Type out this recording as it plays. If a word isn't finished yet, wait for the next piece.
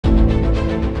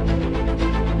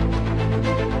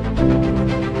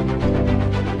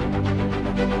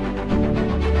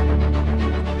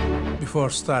Before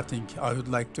starting, I would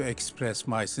like to express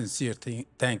my sincere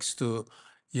thanks to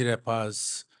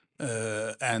IREPAS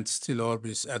and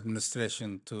SteelOrbis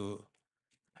administration to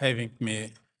having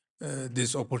me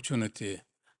this opportunity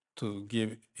to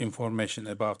give information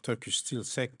about Turkish steel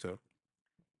sector.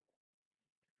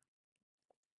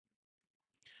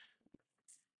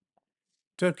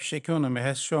 Turkish economy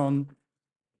has shown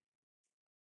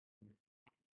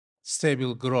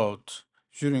stable growth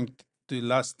during the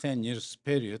last 10 years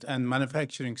period, and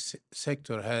manufacturing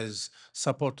sector has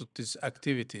supported these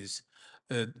activities.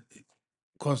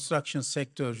 Construction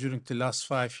sector during the last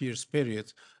 5 years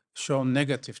period shown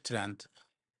negative trend,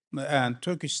 and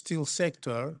Turkish steel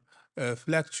sector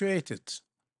fluctuated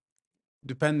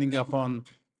depending upon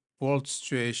world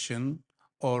situation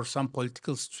or some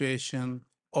political situation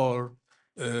or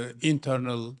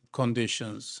internal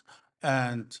conditions.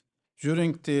 And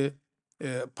during the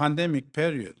pandemic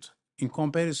period, in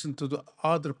comparison to the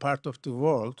other part of the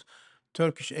world,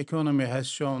 Turkish economy has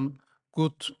shown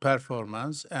good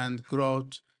performance and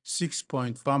growth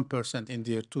 6.1% in the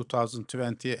year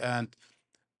 2020 and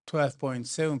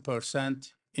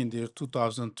 12.7% in the year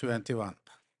 2021.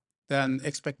 Then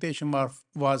expectation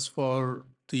was for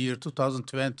the year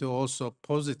 2020 also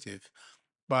positive,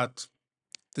 but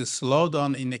the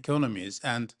slowdown in economies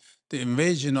and the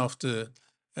invasion of the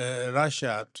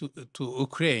Russia to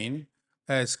Ukraine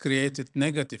has created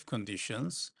negative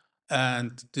conditions,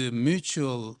 and the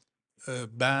mutual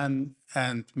ban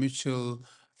and mutual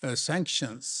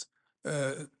sanctions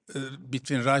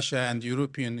between Russia and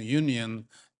European Union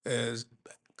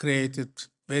created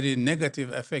very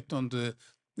negative effect on the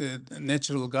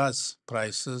natural gas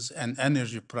prices and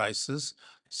energy prices.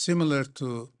 Similar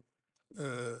to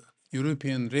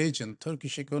European region,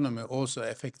 Turkish economy also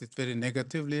affected very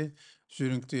negatively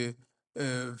during the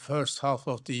first half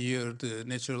of the year. The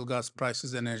natural gas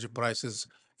prices, energy prices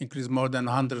increased more than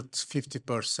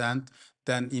 150%.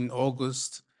 Then in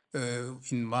August,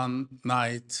 in one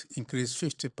night, increased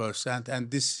 50%, and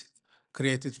this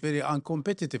created very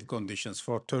uncompetitive conditions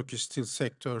for Turkish steel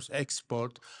sector's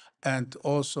export, and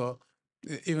also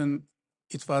even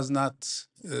it was not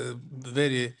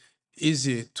very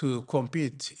easy to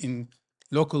compete in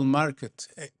local market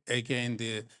against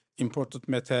the imported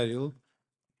material.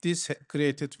 This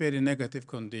created very negative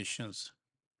conditions.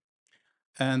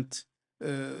 And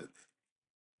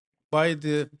by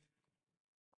the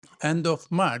end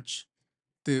of March,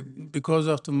 because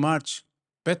of the March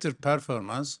better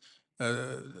performance,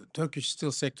 Turkish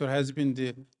steel sector has been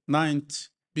the 9th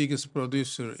biggest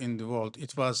producer in the world.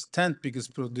 It was 10th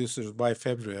biggest producer by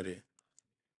February.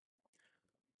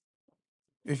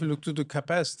 If you look to the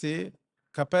capacity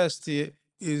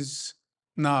is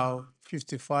now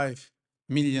 55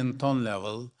 million ton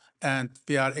level, and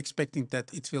we are expecting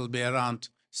that it will be around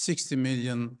 60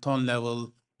 million ton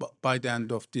level by the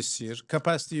end of this year.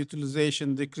 Capacity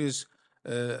utilization decreased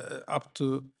up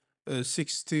to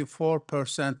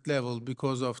 64% level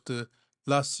because of the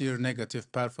last year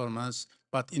negative performance,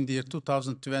 but in the year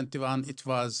 2021 it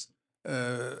was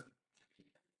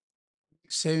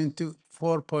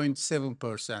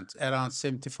 74.7%, around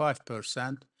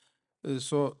 75%.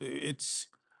 So it's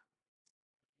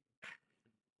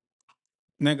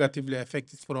negatively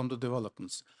affected from the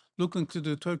developments. Looking to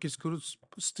the Turkish crude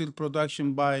steel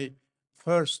production by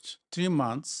first 3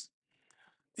 months,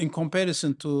 in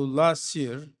comparison to last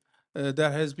year,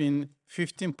 there has been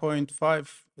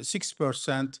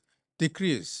 15.56%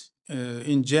 decrease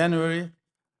in January,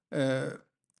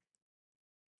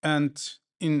 and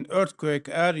in earthquake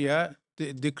area,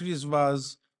 the decrease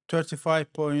was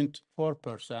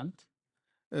 35.4%,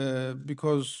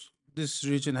 because this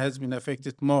region has been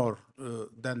affected more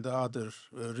than the other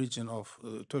region of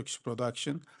Turkish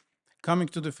production. Coming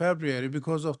to the February,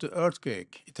 because of the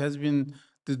earthquake, it has been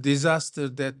the disaster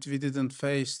that we didn't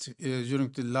face during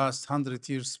the last 100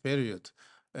 years period.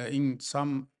 In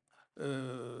some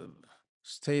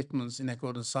statements, in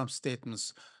accordance some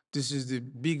statements, this is the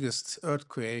biggest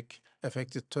earthquake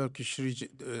affected Turkish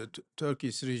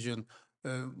region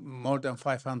more than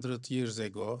 500 years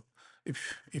ago.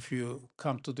 If you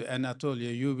come to the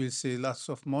Anatolia, you will see lots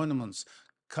of monuments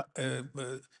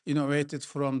innovated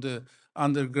from the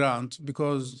underground,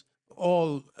 because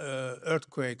all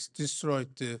earthquakes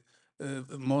destroyed the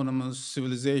monuments,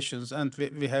 civilizations, and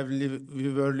we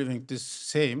were living this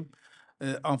same.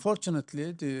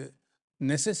 Unfortunately, the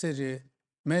necessary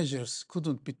measures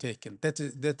couldn't be taken. That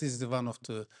is the one of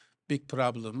the big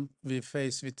problem we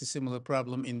face with the similar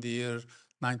problem in the year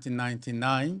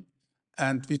 1999,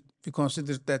 and we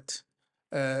considered that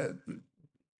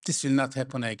this will not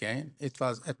happen again. It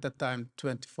was at that time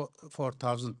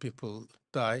 24,000 people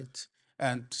died,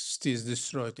 and cities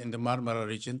destroyed in the Marmara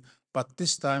region. But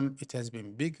this time it has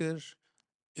been bigger.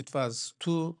 It was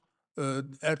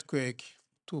earthquake,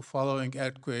 two following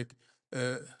earthquake,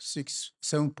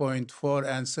 7.4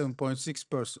 and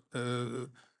 7.6%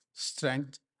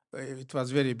 strength. It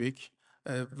was very big,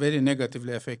 very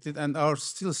negatively affected. And our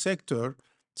steel sector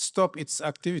stopped its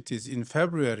activities in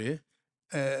February.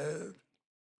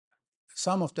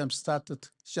 Some of them started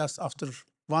just after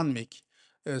 1 week.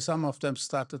 Some of them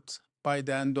started by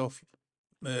the end of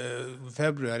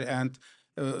February, and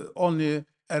only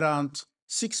around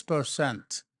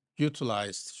 6%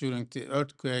 utilized during the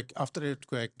earthquake, after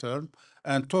earthquake term,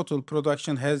 and total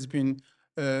production has been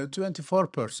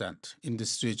 24% in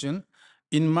this region.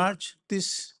 In March,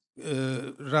 this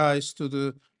rise to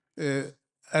the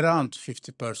around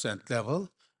 50% level,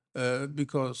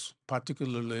 because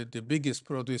particularly the biggest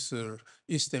producer,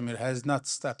 İsdemir, has not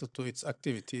started to its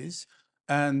activities.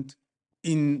 And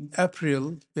in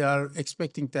April, we are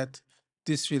expecting that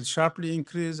this will sharply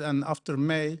increase, and after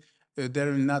May,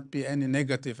 there will not be any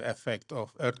negative effect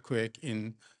of earthquake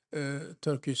in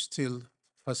Turkish steel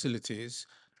facilities.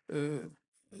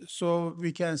 So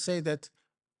we can say that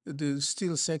the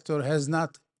steel sector has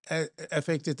not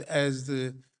affected as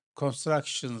the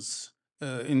constructions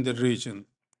in the region.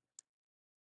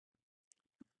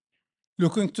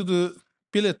 Looking to the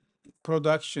billet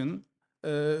production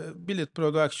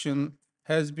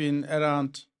has been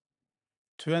around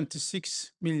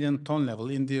 26 million ton level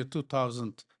in the year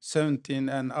 2017,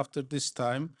 and after this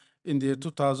time, in the year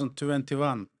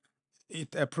 2021,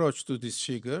 it approached to this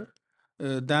figure.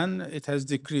 Then it has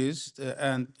decreased,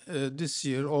 and this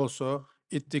year also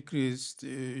it decreased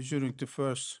during the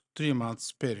first 3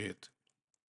 months period.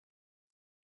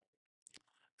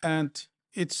 And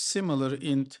it's similar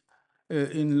in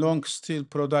long steel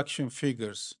production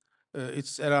figures.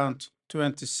 It's around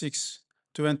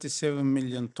 27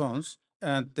 million tons,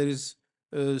 and there is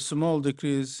a small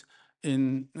decrease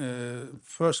in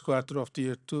first quarter of the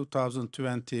year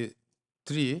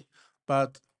 2023.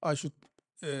 But I should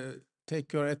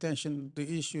take your attention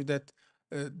the issue that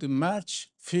the March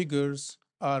figures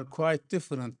are quite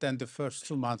different than the first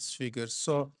 2 months figures.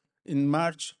 So in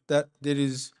March, that there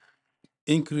is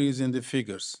increase in the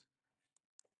figures.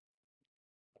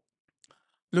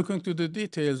 Looking to the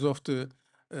details of the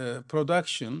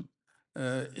production,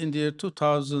 in the year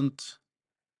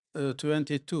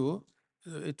 2022,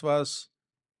 it was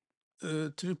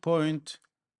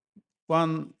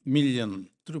 3.1 million,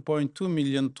 3.2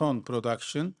 million ton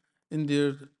production. In the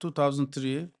year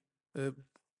 2003,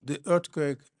 the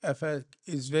earthquake effect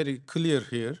is very clear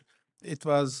here. It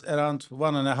was around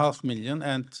 1.5 million,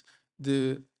 and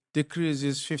the decrease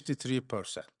is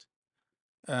 53%.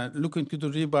 Looking to the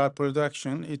rebar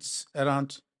production, it's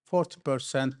around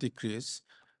 40% decrease.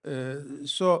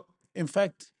 So, in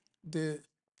fact, the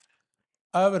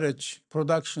average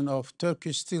production of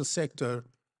Turkish steel sector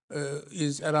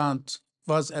was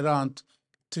around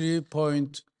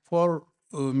 3.4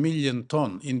 million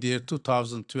ton in the year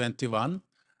 2021,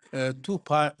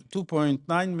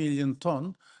 2.9 million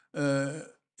ton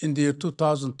in the year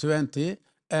 2020,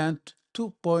 and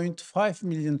 2.5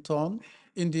 million ton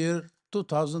in the year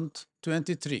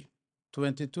 2023,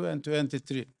 22 and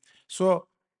 23. So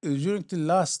during the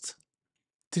last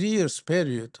 3 years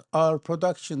period, our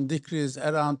production decreased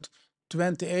around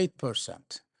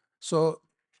 28%. So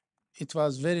it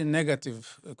was very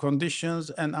negative conditions,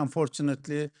 and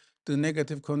unfortunately, the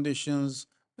negative conditions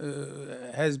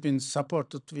has been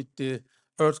supported with the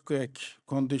earthquake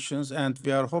conditions, and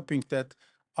we are hoping that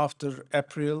after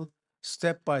April,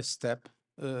 step by step,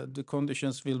 the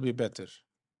conditions will be better.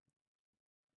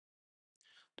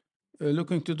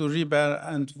 Looking to the rebar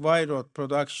and wire rod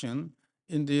production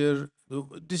in the year,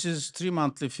 this is 3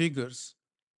 monthly figures,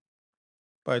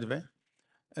 by the way.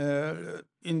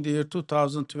 In the year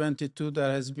 2022,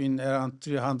 there has been around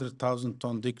 300,000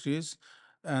 ton decrease,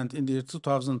 and in the year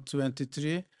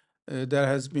 2023, there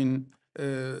has been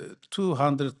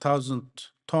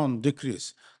 200,000 ton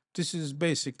decrease. This is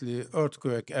basically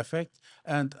earthquake effect,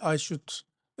 and I should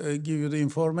give you the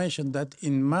information that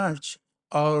in March,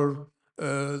 our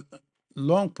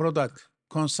long product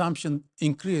consumption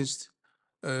increased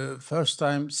first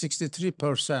time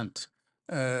 63%.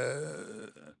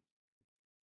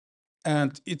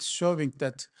 And it's showing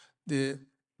that the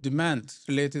demand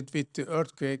related with the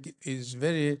earthquake is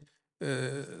very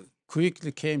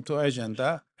quickly came to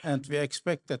agenda, and we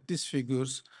expect that these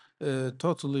figures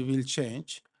totally will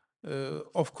change.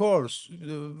 Of course,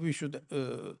 we should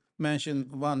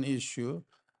mention one issue.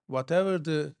 Whatever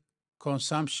the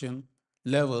consumption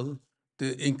level,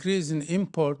 the increase in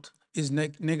import is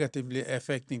negatively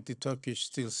affecting the Turkish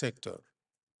steel sector.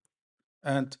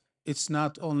 And it's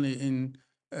not only in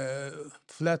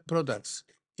flat products.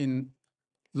 In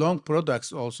long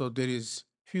products also, there is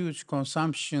huge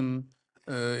consumption,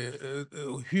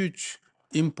 huge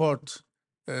import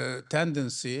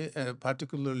tendency,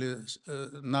 particularly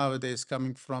nowadays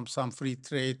coming from some free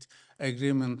trade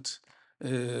agreement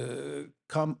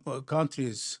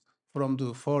countries from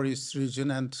the Far East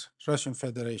region and Russian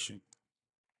Federation.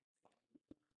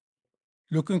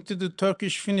 Looking to the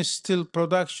Turkish finished steel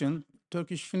production,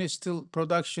 Turkish finished steel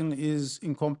production is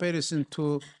in comparison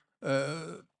to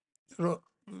uh, raw,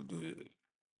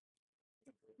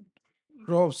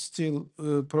 raw steel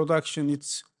production,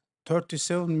 it's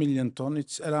 37 million ton.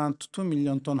 It's around 2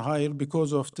 million ton higher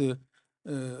because of the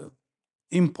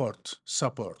import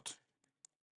support.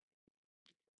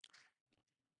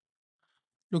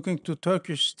 Looking to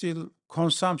Turkish steel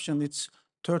consumption, it's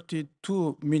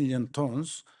 32 million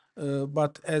tons.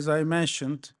 But as I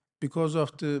mentioned, because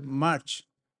of the March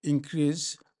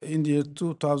increase in the year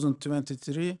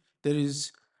 2023, there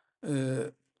is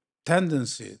a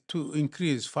tendency to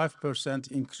increase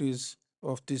 5% increase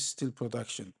of this steel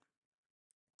production.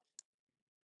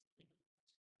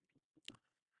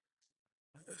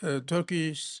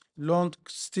 Turkish long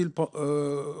steel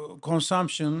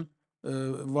consumption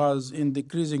was in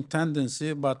decreasing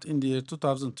tendency, but in the year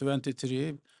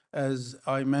 2023, as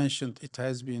I mentioned, it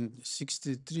has been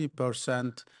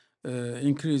 63%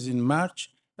 increase in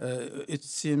March. It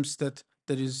seems that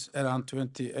there is around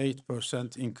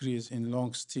 28% increase in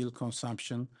long steel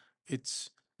consumption. It's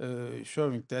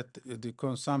showing that the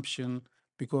consumption,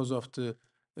 because of the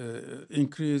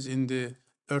increase in the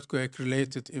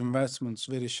earthquake-related investments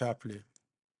very sharply.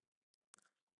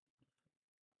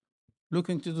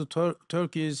 Looking to the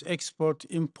Turkey's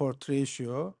export-import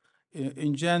ratio,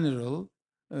 in general,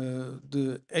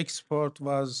 the export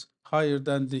was higher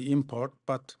than the import,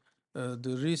 but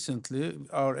recently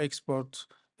our export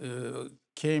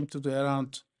came to the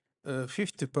around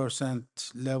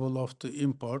 50% level of the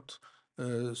import.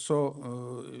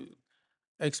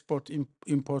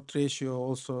 Export-import ratio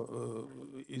also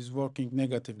is working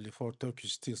negatively for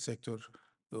Turkish steel sector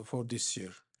for this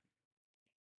year.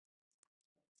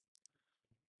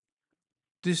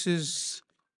 This is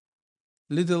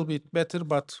little bit better,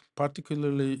 but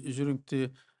particularly during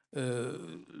the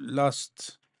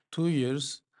last 2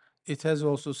 years, it has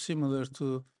also similar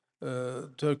to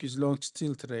Turkish long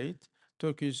steel trade.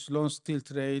 Turkish long steel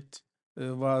trade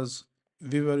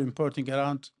we were importing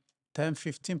around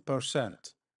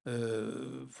 10-15%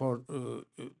 for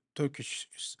Turkish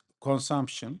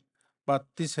consumption, but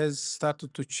this has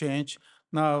started to change.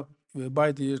 Now,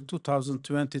 by the year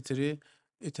 2023,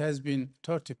 it has been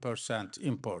 30%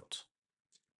 import.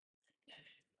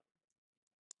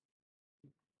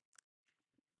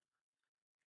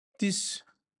 This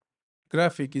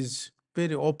graphic is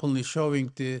very openly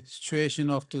showing the situation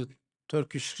of the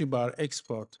Turkish rebar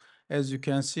export. As you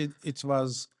can see, it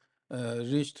was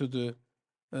reached to the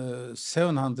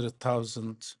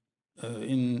 700,000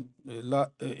 in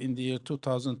the year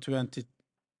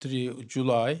 2023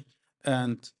 July,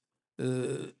 and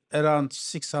around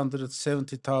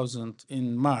 670,000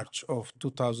 in March of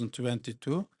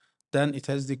 2022. Then it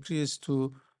has decreased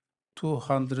to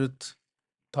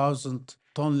 200,000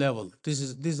 ton level.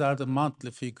 These are the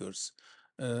monthly figures,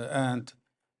 and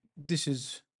this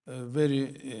is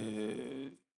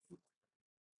very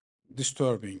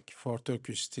disturbing for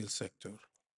Turkish steel sector.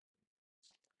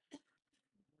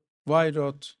 Wire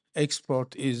rod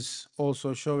export is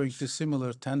also showing the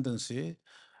similar tendency.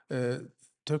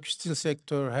 Turkish steel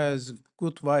sector has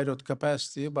good wire rod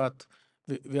capacity, but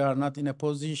we are not in a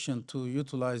position to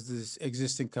utilize this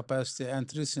existing capacity. And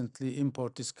recently,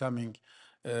 import is coming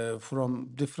from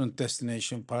different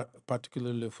destination,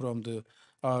 particularly from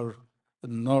our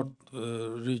north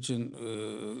region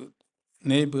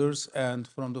neighbors and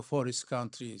from the forest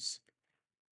countries.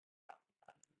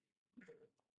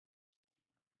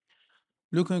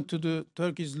 Looking to the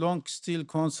Turkey's long steel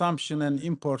consumption and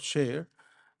import share,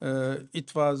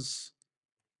 it was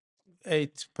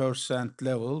 8%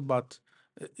 level, but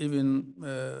even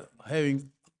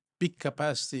having big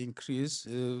capacity increase,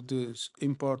 the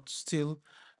import still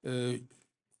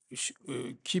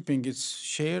keeping its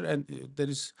share, and there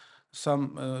is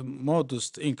some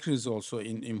modest increase also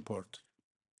in import.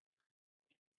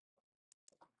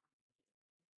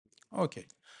 Okay,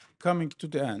 coming to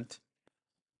the end.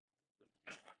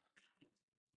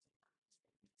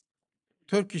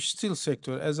 Turkish steel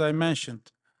sector, as I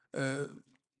mentioned,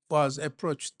 was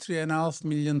approached 3.5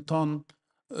 million ton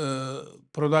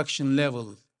production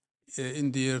level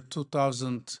in the year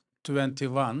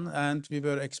 2021, and we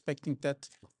were expecting that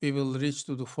we will reach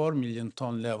to the 4 million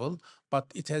ton level, but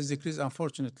it has decreased,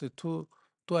 unfortunately, to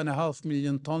 2.5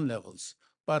 million ton levels.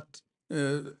 But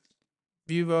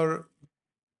we were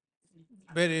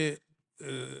very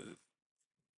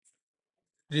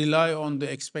rely on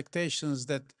the expectations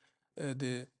that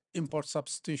the import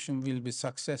substitution will be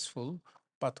successful,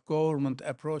 but government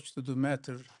approach to the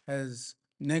matter has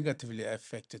negatively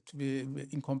affected.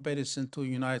 In comparison to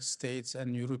United States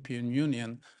and European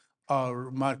Union,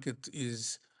 our market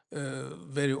is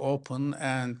very open,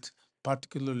 and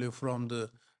particularly from the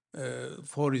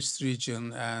forest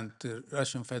region and the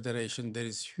Russian Federation, there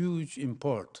is huge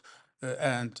import,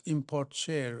 and import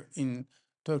share in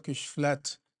Turkish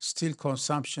flat steel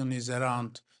consumption is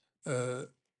around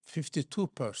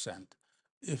 52%.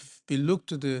 If we look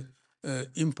to the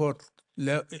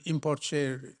import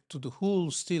share to the whole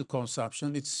steel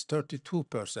consumption, it's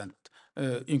 32%.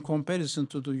 In comparison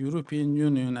to the European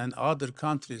Union and other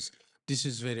countries, this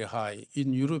is very high.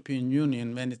 In European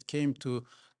Union, when it came to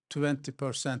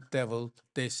 20% level,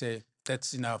 they say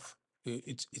that's enough.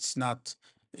 It's not,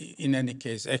 in any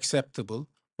case, acceptable.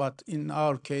 But in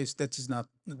our case, that's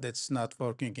not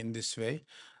working in this way.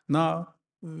 Now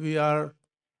we are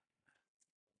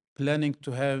planning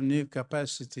to have new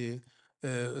capacity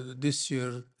this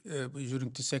year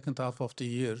during the second half of the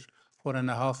year,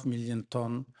 4.5 million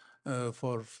ton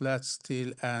for flat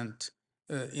steel, and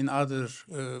in other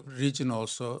region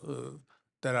also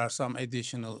there are some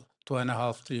additional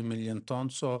 2.5, 3 million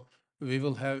tons. So we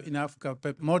will have enough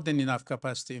more than enough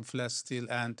capacity in flat steel,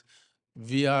 and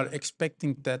we are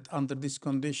expecting that under these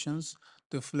conditions,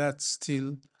 the flat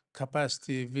steel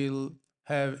capacity will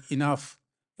have enough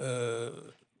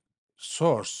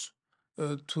source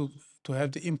to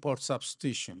have the import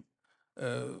substitution.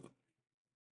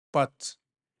 But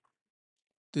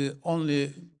the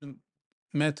only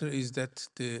matter is that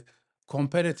the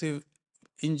comparative,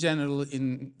 in general,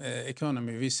 in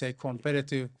economy, we say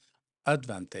comparative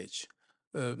advantage.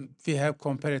 We have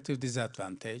comparative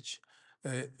disadvantage.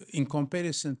 In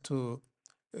comparison to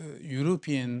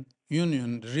European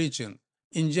Union region,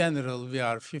 in general, we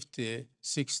are 50,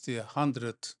 60,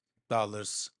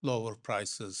 $100 lower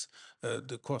prices,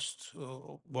 the cost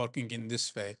working in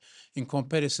this way. In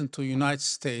comparison to United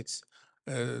States,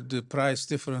 the price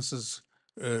differences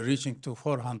reaching to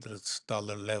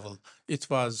 $400 level. It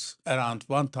was around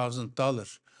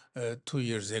 $1,000 2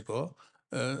 years ago.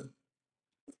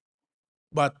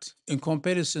 But in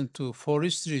comparison to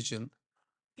forest region,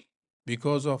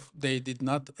 because of they did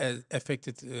not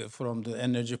affected from the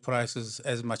energy prices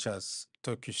as much as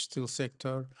Turkish steel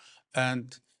sector,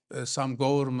 and some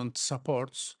government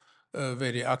supports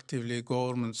very actively,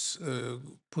 governments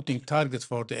putting targets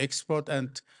for the export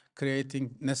and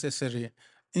creating necessary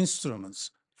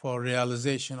instruments for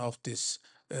realization of this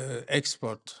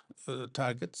export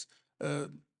targets.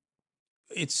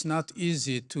 It's not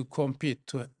easy to compete,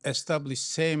 to establish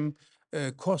same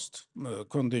cost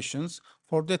conditions.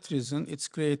 For that reason, it's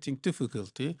creating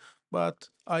difficulty. But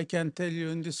I can tell you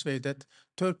in this way that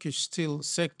Turkish steel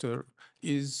sector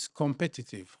is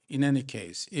competitive in any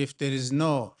case. If there is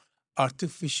no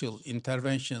artificial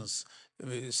interventions,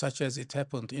 such as it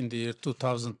happened in the year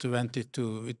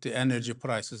 2022 with the energy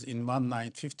prices in one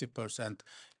night, 50%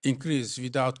 increase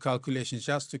without calculation,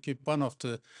 just to keep one of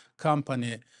the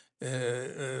company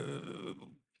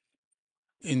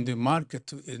in the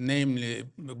market, namely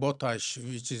Botaş,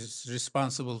 which is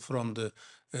responsible from the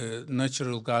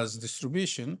natural gas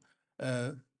distribution.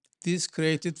 This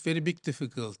created very big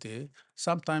difficulty.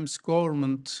 Sometimes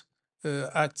government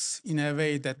acts in a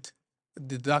way that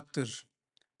the doctor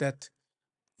that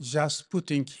just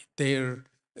putting their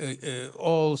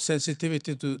all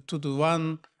sensitivity to the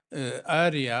one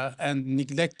area and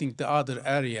neglecting the other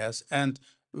areas, and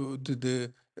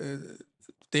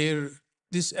their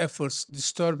these efforts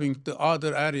disturbing the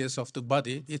other areas of the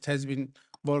body. It has been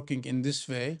working in this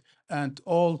way, and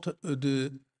all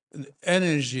the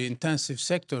energy intensive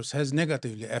sectors has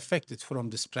negatively affected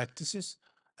from these practices,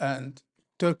 and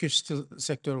Turkish steel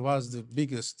sector was the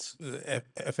biggest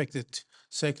affected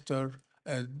sector.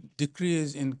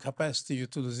 Decrease in capacity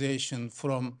utilization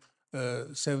from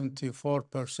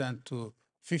 74% to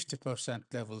 50%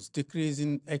 levels, decrease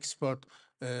in export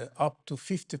up to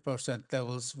 50%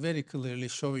 levels, very clearly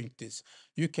showing this.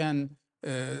 You can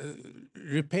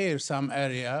repair some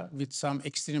area with some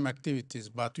extreme activities,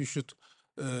 but you should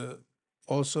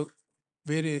also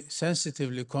very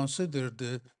sensitively consider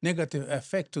the negative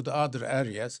effect to the other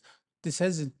areas. This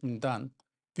hasn't been done.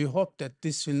 We hope that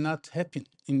this will not happen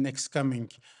in next coming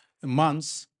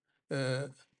months,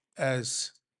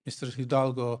 as Mr.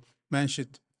 Hidalgo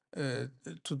mentioned,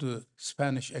 to the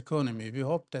Spanish economy. We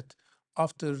hope that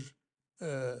after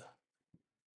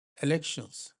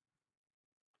elections,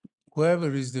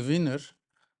 whoever is the winner,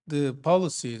 the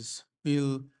policies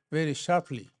will very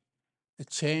sharply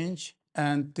change,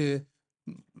 and the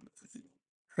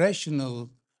rational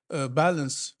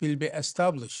balance will be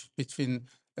established between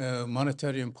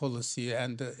monetary policy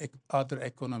and other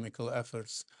economical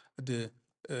efforts, the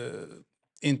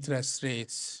interest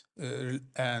rates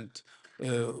and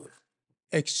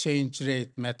exchange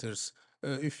rate matters.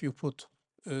 If you put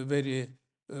very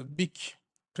big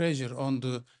pressure on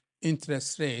the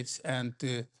interest rates and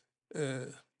the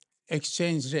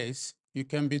exchange rates, you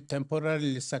can be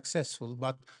temporarily successful,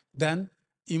 but then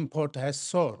import has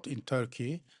soared in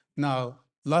Turkey. Now,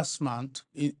 last month,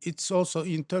 it's also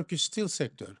in Turkish steel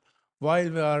sector.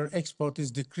 While our export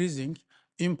is decreasing,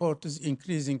 import is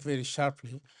increasing very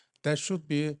sharply. There should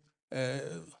be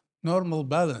normal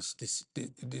balance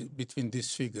between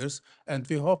these figures, and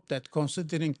we hope that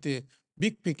considering the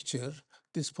big picture,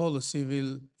 this policy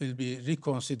will be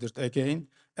reconsidered again,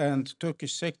 and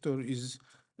Turkish sector is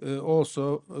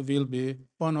also will be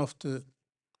one of the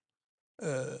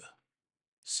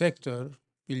sector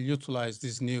will utilize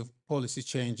these new policy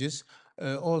changes.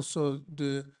 Also,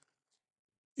 the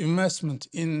investment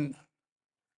in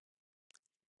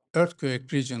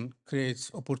earthquake region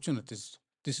creates opportunities.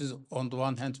 This is, on the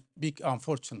one hand, big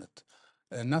unfortunate.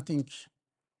 Nothing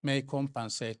may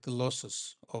compensate the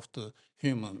losses of the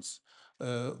humans.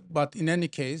 But in any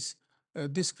case,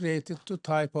 this created two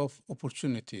types of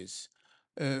opportunities.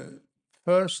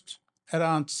 First,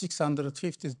 around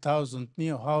 650,000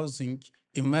 new housing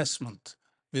investment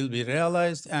will be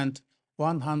realized, and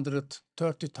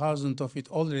 130,000 of it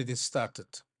already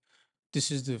started.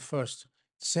 This is the first.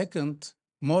 Second,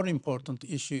 more important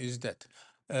issue is that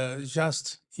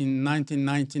just in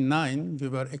 1999, we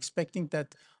were expecting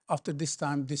that after this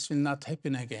time, this will not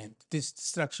happen again. This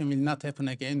destruction will not happen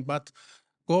again, but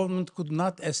government could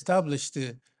not establish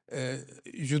the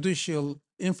judicial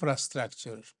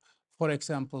infrastructure. For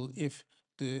example, if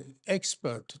the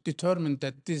expert determined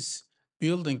that this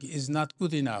building is not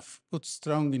good enough,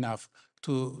 strong enough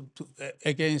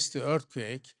against the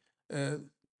earthquake,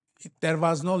 there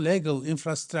was no legal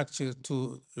infrastructure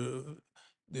to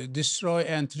destroy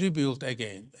and rebuild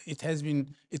again. It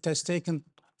has taken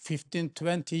 15,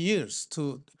 20 years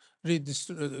to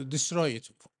destroy it.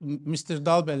 Mr.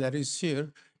 Dalbeler is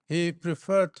here. He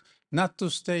preferred not to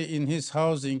stay in his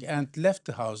housing and left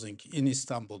the housing in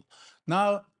Istanbul.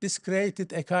 Now, this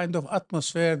created a kind of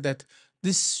atmosphere that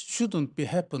this shouldn't be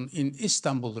happen in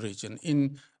Istanbul region.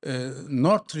 In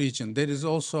North region, there is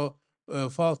also a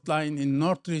fault line in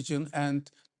North region, and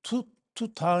two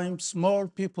times more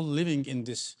people living in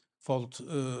this fault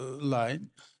line.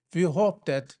 We hope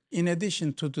that in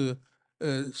addition to the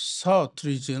South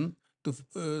region,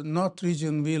 the North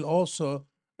region will also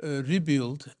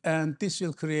rebuild, and this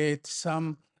will create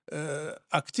some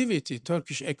activity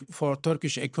for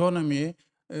Turkish economy,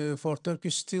 for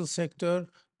Turkish steel sector,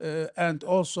 and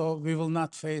also we will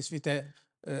not face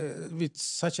with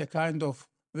such a kind of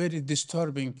very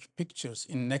disturbing pictures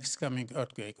in next coming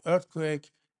earthquake.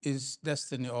 Earthquake is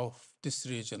destiny of this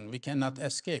region. We cannot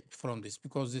escape from this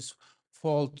because this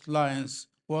fault lines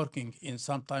working in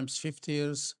sometimes 50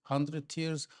 years, 100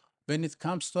 years. When it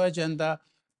comes to agenda,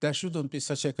 there shouldn't be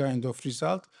such a kind of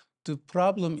result. The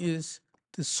problem is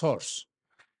the source.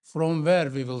 From where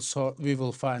we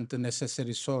will find the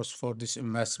necessary source for these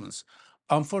investments.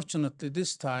 Unfortunately,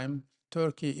 this time,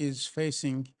 Turkey is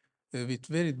facing with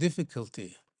very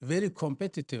difficulty, very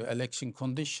competitive election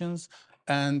conditions,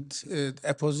 and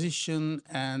opposition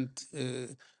and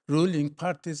ruling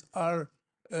parties are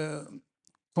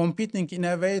competing in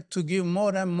a way to give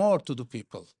more and more to the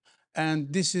people.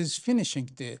 And this is finishing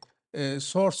the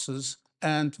sources,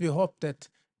 and we hope that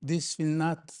this will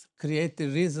not create the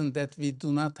reason that we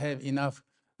do not have enough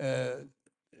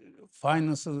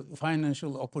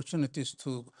financial opportunities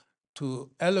to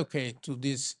allocate to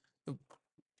these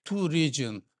two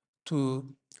regions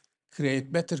to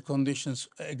create better conditions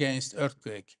against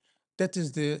earthquake. That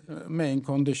is the main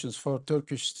conditions for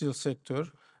Turkish steel sector,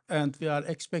 and we are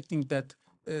expecting that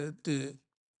the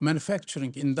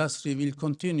manufacturing industry will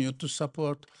continue to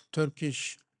support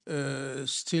Turkish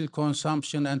steel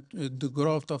consumption and the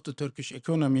growth of the Turkish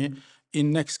economy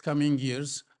in next coming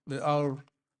years. Our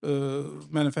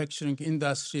manufacturing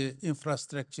industry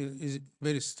infrastructure is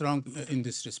very strong in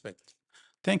this respect.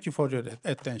 Thank you for your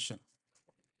attention.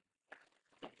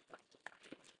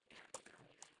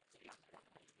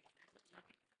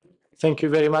 Thank you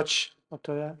very much,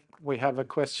 Otoya. We have a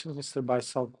question, Mr.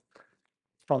 Veysel,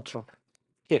 front row.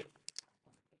 Here.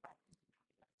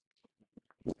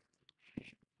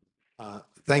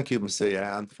 Thank you, Mr.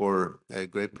 Yayan, for a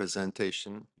great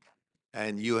presentation.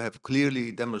 And you have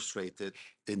clearly demonstrated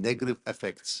the negative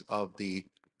effects of the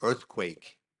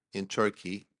earthquake in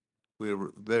Turkey.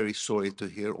 We're very sorry to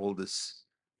hear all this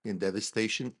in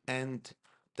devastation and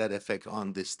that effect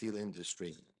on the steel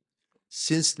industry.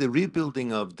 Since the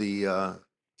rebuilding of the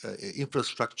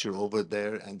infrastructure over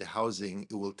there and the housing,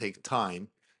 it will take time.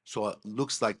 So it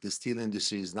looks like the steel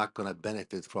industry is not going to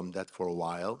benefit from that for a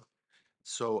while.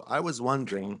 So I was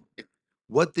wondering,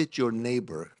 what did your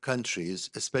neighbor countries,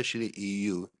 especially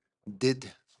EU,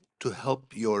 did to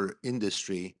help your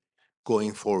industry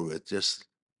going forward? Just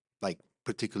like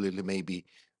particularly maybe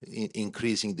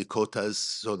increasing the quotas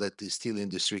so that the steel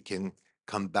industry can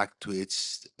come back to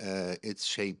its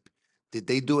shape. Did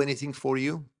they do anything for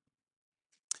you?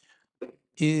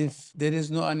 If there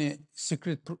is no any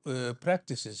secret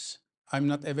practices, I'm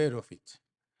not aware of it.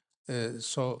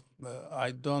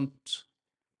 I don't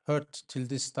heard till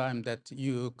this time that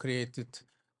you created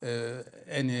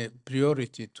any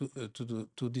priority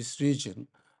to this region,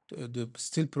 to the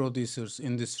steel producers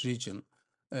in this region.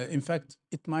 In fact,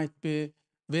 it might be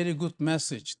very good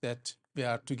message that we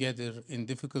are together in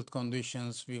difficult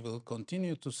conditions. We will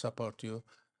continue to support you.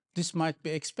 This might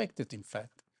be expected, in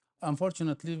fact.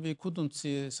 Unfortunately, we couldn't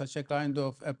see such a kind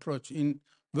of approach. In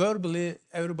verbally,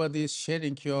 everybody is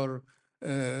sharing your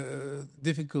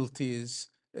difficulties,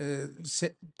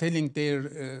 telling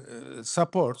their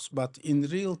supports, but in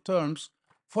real terms,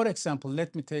 for example,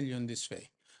 let me tell you in this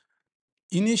way.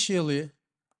 Initially,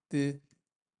 the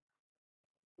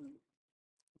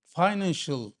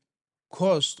financial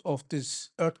cost of this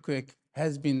earthquake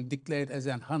has been declared as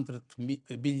 $100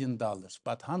 billion,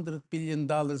 but $100 billion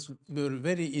were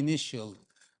very initial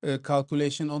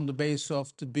calculation on the base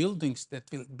of the buildings that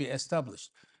will be established.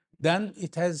 Then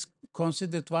it has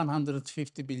considered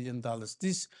 $150 billion.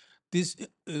 This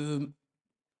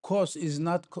cost is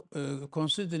not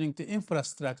considering the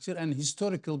infrastructure and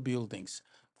historical buildings.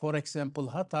 For example,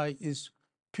 Hatay is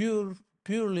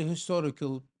purely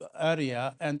historical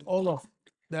area, and all of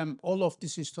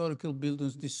these historical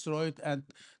buildings destroyed, and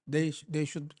they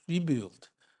should rebuild.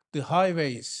 The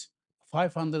highways,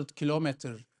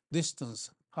 500-kilometer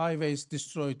distance, highways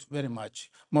destroyed very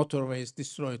much, motorways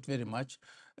destroyed very much,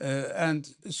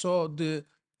 and so the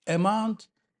amount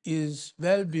is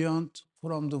well beyond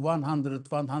from the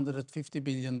 150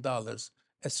 billion dollars.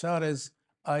 As far as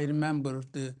I remember,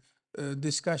 the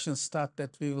discussion start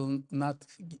that we will not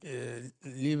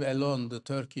leave alone the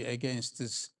Turkey against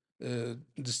this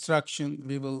destruction.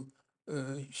 We will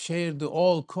share the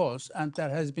all costs, and there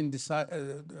has been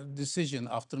decision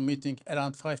after meeting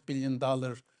around $5 billion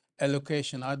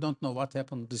allocation. I don't know what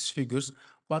happened to these figures,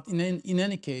 but in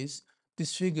any case,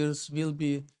 these figures will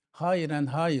be higher and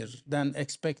higher than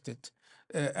expected,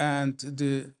 and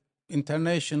the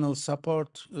international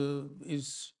support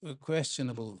is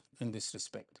questionable in this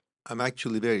respect. I'm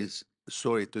actually very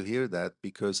sorry to hear that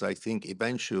because I think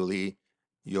eventually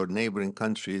your neighboring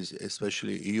countries,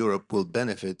 especially Europe, will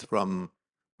benefit from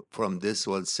this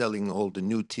while selling all the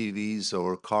new TVs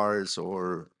or cars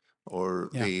or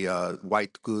Yeah. the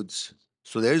white goods.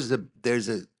 So there's a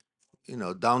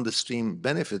down the stream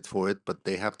benefit for it, but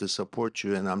they have to support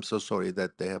you, and I'm so sorry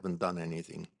that they haven't done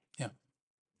anything. Yeah.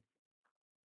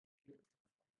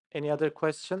 Any other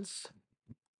questions?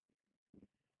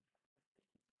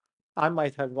 I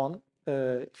might have one,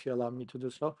 if you allow me to do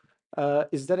so.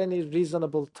 Is there any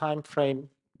reasonable time frame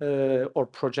or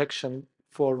projection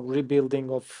for rebuilding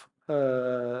of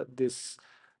this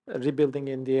rebuilding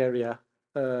in the area?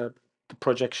 The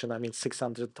projection, I mean,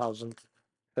 600,000.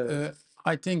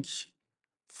 I think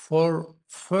for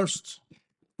first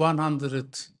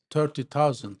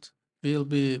 130,000 will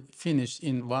be finished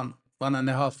in one and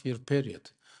a half year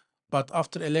period. But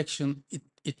after election,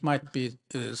 it might be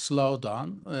slowed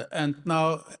down. And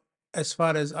now, as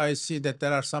far as I see that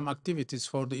there are some activities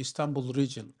for the Istanbul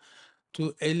region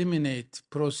to eliminate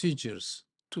procedures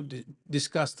to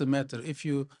discuss the matter. If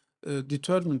you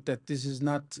determine that this is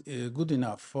not good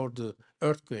enough for the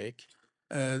earthquake,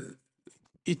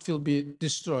 it will be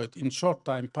destroyed in short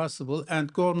time possible,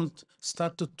 and government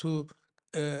started to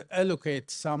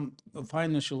allocate some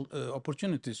financial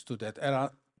opportunities to that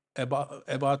around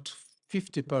about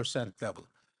 50% level.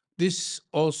 This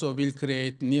also will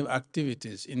create new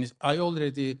activities. I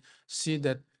already see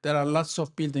that there are lots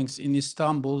of buildings in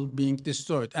Istanbul being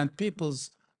destroyed, and people's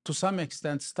to some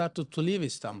extent started to leave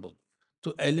Istanbul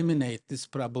to eliminate this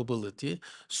probability.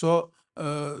 So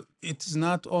it's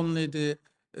not only the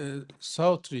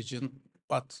south region,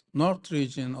 but north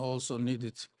region also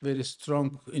needed very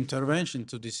strong intervention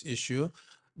to this issue.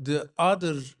 The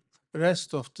other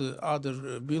rest of the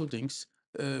other buildings,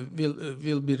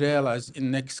 will be realized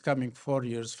in next coming 4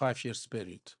 years, 5 years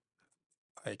period,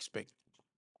 I expect.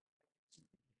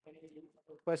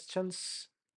 Questions?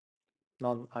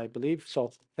 None, I believe.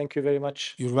 So thank you very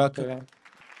much. You're welcome.